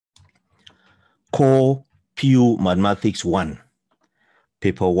Core Pew Mathematics 1,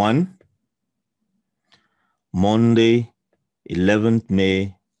 Paper 1, Monday, 11th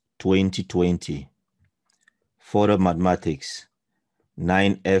May 2020. Further Mathematics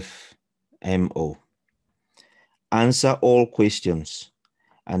 9FMO. Answer all questions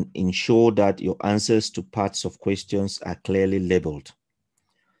and ensure that your answers to parts of questions are clearly labeled.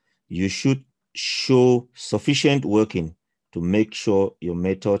 You should show sufficient working to make sure your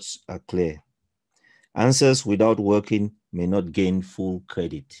methods are clear. Answers without working may not gain full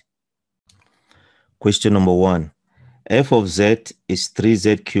credit. Question number 1. F of z is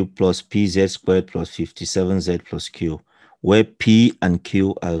 3z cubed plus pz squared plus 57z plus q, where p and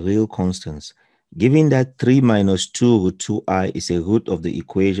q are real constants. Given that 3 minus 2 root 2i is a root of the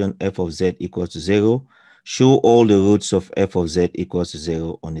equation f of z equals to 0, show all the roots of f of z equals to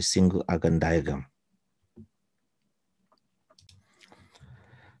 0 on a single argand diagram.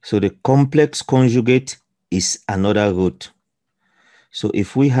 So the complex conjugate is another root. So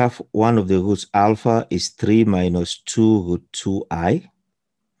if we have one of the roots, alpha is 3 minus 2 root 2i,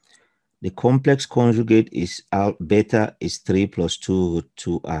 the complex conjugate is beta is 3 plus 2 root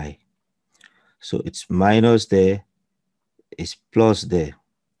 2i. So it's minus there, it's plus there.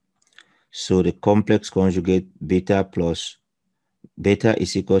 So the complex conjugate beta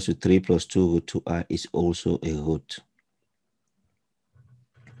is equals to 3 plus 2 root 2i is also a root.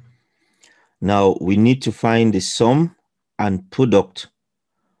 Now we need to find the sum and product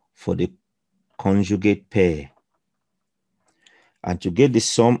for the conjugate pair. And to get the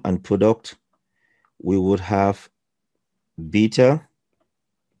sum and product, we would have beta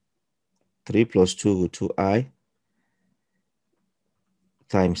 3 plus 2 root 2i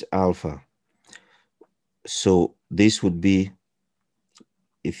times alpha. So this would be,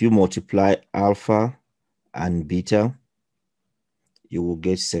 if you multiply alpha and beta, you will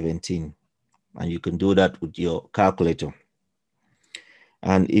get 17. And you can do that with your calculator.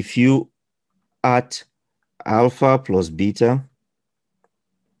 And if you add alpha plus beta,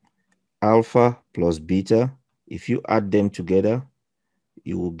 if you add them together,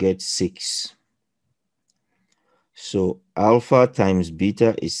 you will get 6. So alpha times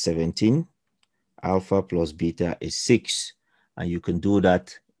beta is 17. Alpha plus beta is 6. And you can do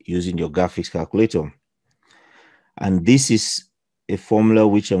that using your graphics calculator. And this is a formula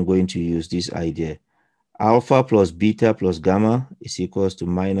which I'm going to use, this idea. Alpha plus beta plus gamma is equals to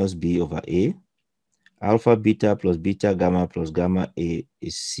minus b over a. Alpha beta plus beta gamma plus gamma a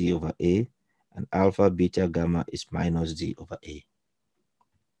is c over a. And alpha beta gamma is minus d over a.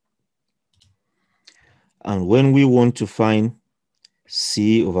 And when we want to find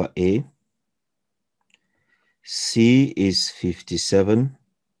c over a, c is 57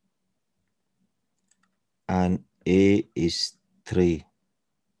 and a is 3.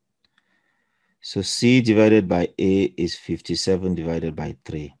 So c divided by a is 57 divided by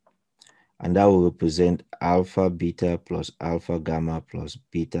 3. And that will represent alpha beta plus alpha gamma plus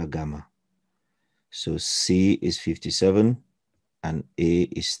beta gamma. So c is 57 and a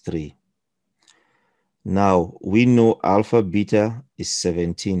is 3. Now we know alpha beta is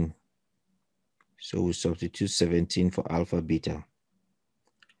 17. So we substitute 17 for alpha beta.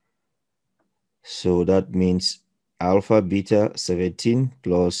 So that means alpha beta 17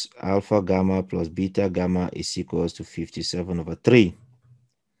 plus alpha gamma plus beta gamma is equals to 57 over 3.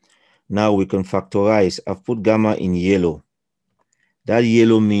 Now we can factorize. I've put gamma in yellow. That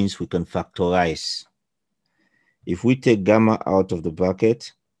yellow means we can factorize. If we take gamma out of the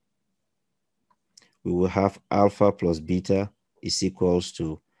bracket, we will have alpha plus beta is equals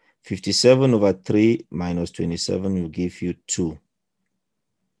to 57 over 3 minus 27 will give you 2.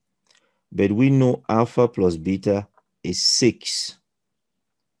 But we know alpha plus beta is 6.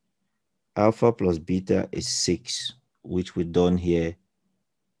 Alpha plus beta is 6, which we done here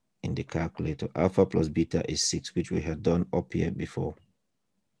in the calculator. Alpha plus beta is 6, which we had done up here before.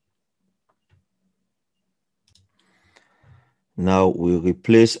 Now we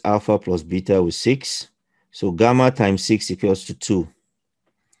replace alpha plus beta with 6. So gamma times 6 equals to 2.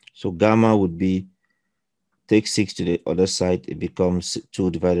 So gamma would be, take 6 to the other side, it becomes 2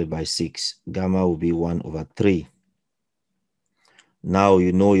 divided by 6. Gamma will be 1 over 3. Now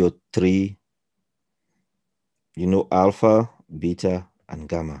you know your 3, you know alpha, beta, and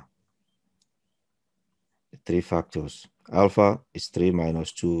gamma. The 3 factors. Alpha is 3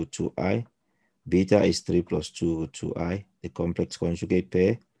 minus 2 root 2i. Beta is 3 plus 2 root 2i, the complex conjugate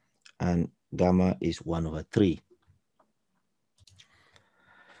pair. And gamma is 1 over 3.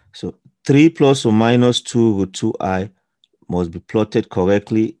 So 3 plus or minus 2 root 2i must be plotted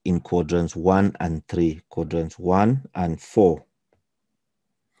correctly in quadrants 1 and 3, quadrants 1 and 4.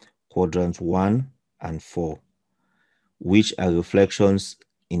 quadrants 1 and 4, which are reflections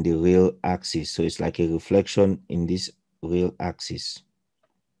in the real axis. So it's like a reflection in this real axis.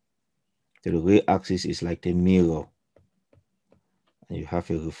 So the real axis is like the mirror, and you have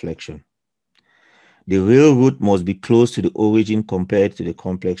a reflection. The real root must be close to the origin compared to the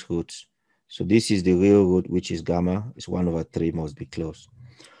complex roots. So this is the real root, which is gamma, is 1 over 3, must be close.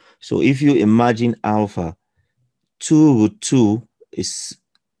 So if you imagine alpha, 2 root 2 is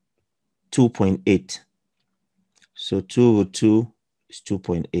 2.8. So 2 root 2 is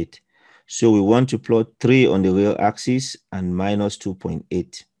 2.8. So we want to plot 3 on the real axis and minus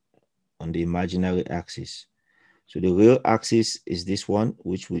 2.8 on the imaginary axis. So the real axis is this one,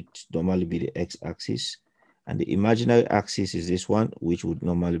 which would normally be the x-axis. And the imaginary axis is this one, which would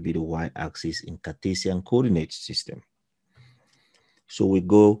normally be the y-axis in Cartesian coordinate system. So we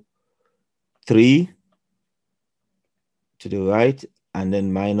go 3 to the right and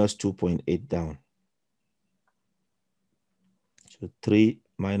then minus 2.8 down. So 3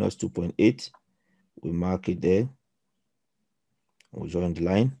 minus 2.8, we mark it there. We'll join the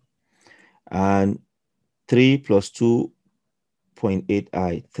line. And 3 plus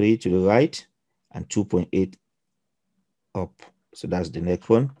 2.8i, 3 to the right and 2.8 up. So that's the next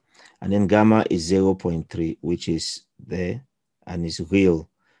one. And then gamma is 0.3, which is there and is real.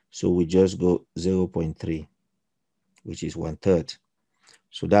 So we just go 0.3, which is 1/3.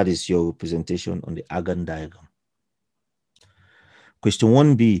 So that is your representation on the Argand diagram. Question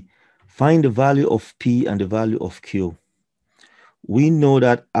 1b, find the value of P and the value of Q. We know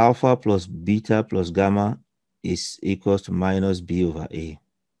that alpha plus beta plus gamma is equals to minus B over A.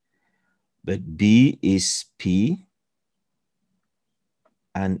 But B is P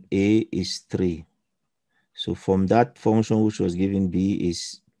and A is 3. So from that function which was given, B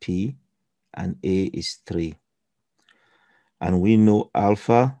is P and A is 3. And we know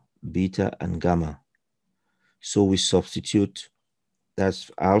alpha, beta, and gamma. So we substitute, that's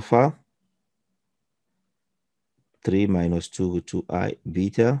alpha, 3 minus 2 root 2i,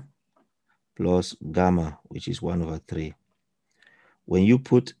 beta, plus gamma, which is 1 over 3. When you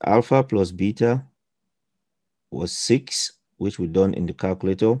put alpha plus beta was 6, which we done in the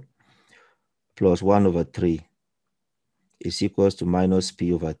calculator, plus 1 over 3 is equals to minus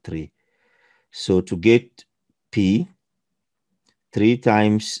P over 3. So to get P, 3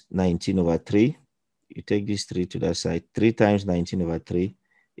 times 19 over 3, you take this 3 to that side, 3 times 19 over 3,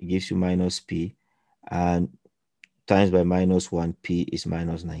 it gives you minus P, and times by minus 1, P is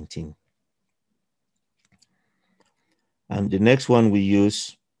minus 19. And the next one we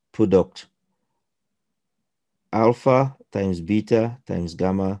use product. Alpha times beta times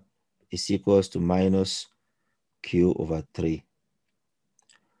gamma is equals to minus Q over 3.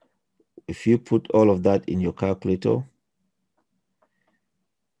 If you put all of that in your calculator,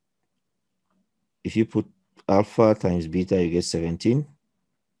 if you put alpha times beta, you get 17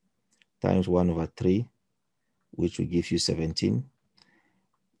 times 1 over 3, which will give you 17.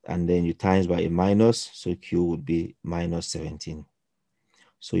 And then you times by a minus, so Q would be minus 17.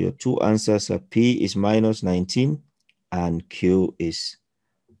 So your two answers are P is minus 19 and Q is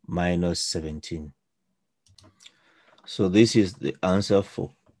minus 17. So this is the answer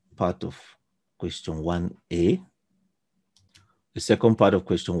for part of question 1A. The second part of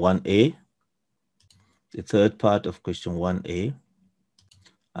question 1A, the third part of question 1A,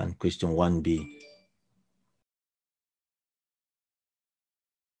 and question 1B.